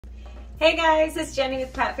Hey guys, it's Jenny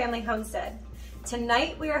with Pratt Family Homestead.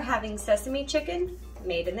 Tonight we are having sesame chicken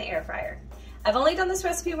made in the air fryer. I've only done this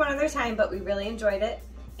recipe one other time, but we really enjoyed it,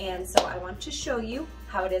 and so I want to show you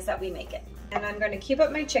how it is that we make it. And I'm going to cube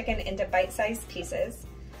up my chicken into bite-sized pieces.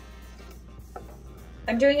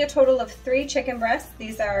 I'm doing a total of 3 chicken breasts.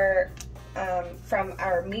 These are from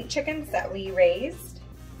our meat chickens that we raised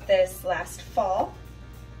this last fall.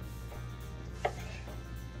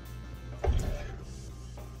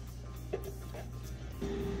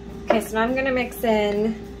 Okay, so now I'm going to mix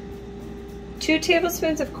in 2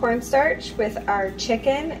 tablespoons of cornstarch with our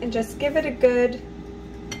chicken and just give it a good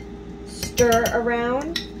stir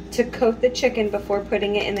around to coat the chicken before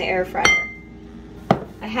putting it in the air fryer.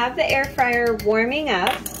 I have the air fryer warming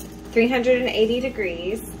up, 380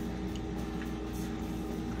 degrees.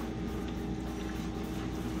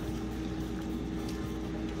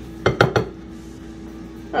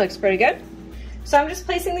 That looks pretty good. So I'm just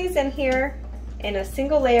placing these in here in a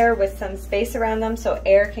single layer with some space around them so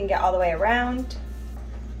air can get all the way around.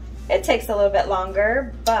 It takes a little bit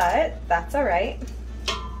longer, but that's all right.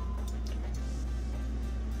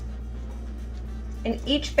 In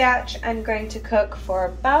each batch, I'm going to cook for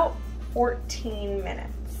about 14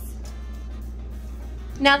 minutes.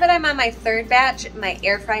 Now that I'm on my 3rd batch, my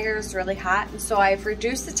air fryer is really hot, and so I've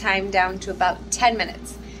reduced the time down to about 10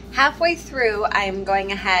 minutes. Halfway through, I'm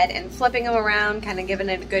going ahead and flipping them around, kind of giving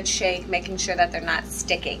it a good shake, making sure that they're not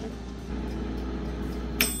sticking.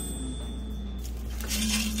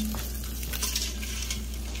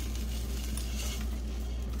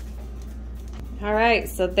 All right,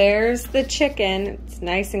 so there's the chicken. It's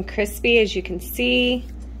nice and crispy, as you can see.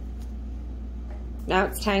 Now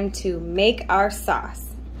it's time to make our sauce.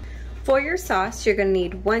 For your sauce, you're gonna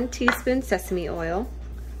need 1 teaspoon sesame oil,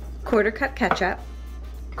 1/4 cup ketchup,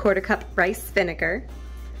 1/4 cup rice vinegar.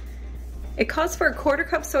 It calls for a 1/4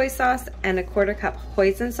 cup soy sauce and a 1/4 cup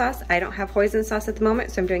hoisin sauce. I don't have hoisin sauce at the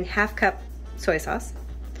moment, so I'm doing 1/2 cup soy sauce.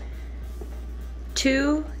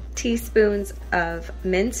 2 teaspoons of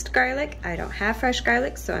minced garlic. I don't have fresh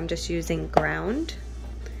garlic, so I'm just using ground.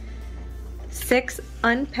 6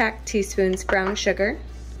 unpacked teaspoons brown sugar,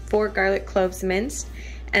 4 garlic cloves minced,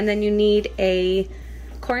 and then you need a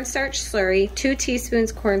cornstarch slurry, 2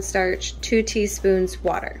 teaspoons cornstarch, 2 teaspoons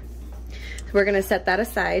water. So we're gonna set that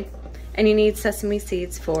aside, and you need sesame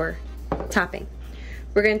seeds for topping.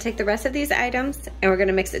 We're gonna take the rest of these items and we're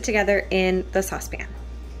gonna mix it together in the saucepan.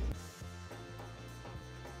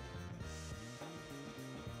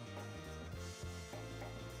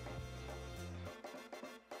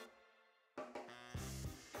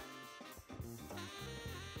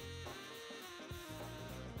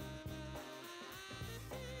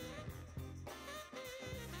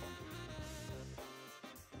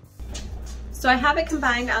 So I have it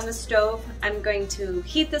combined on the stove. I'm going to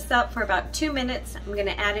heat this up for about 2 minutes. I'm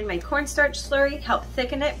gonna add in my cornstarch slurry, help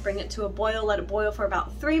thicken it, bring it to a boil, let it boil for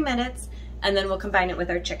about 3 minutes, and then we'll combine it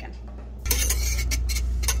with our chicken.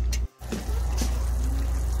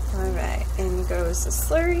 All right, in goes the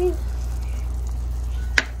slurry.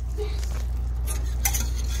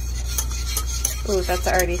 Ooh, that's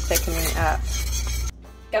already thickening up.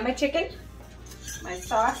 Got my chicken. My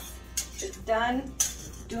sauce is done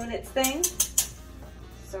doing its thing.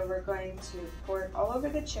 So we're going to pour it all over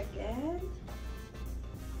the chicken.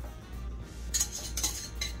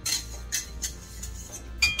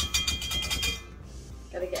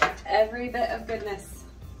 Gotta get every bit of goodness.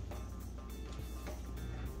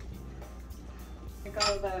 Take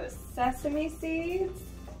all those sesame seeds.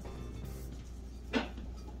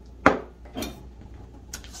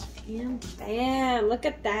 And bam, look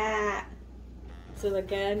at that. Does it look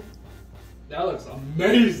good? That looks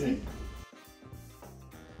amazing.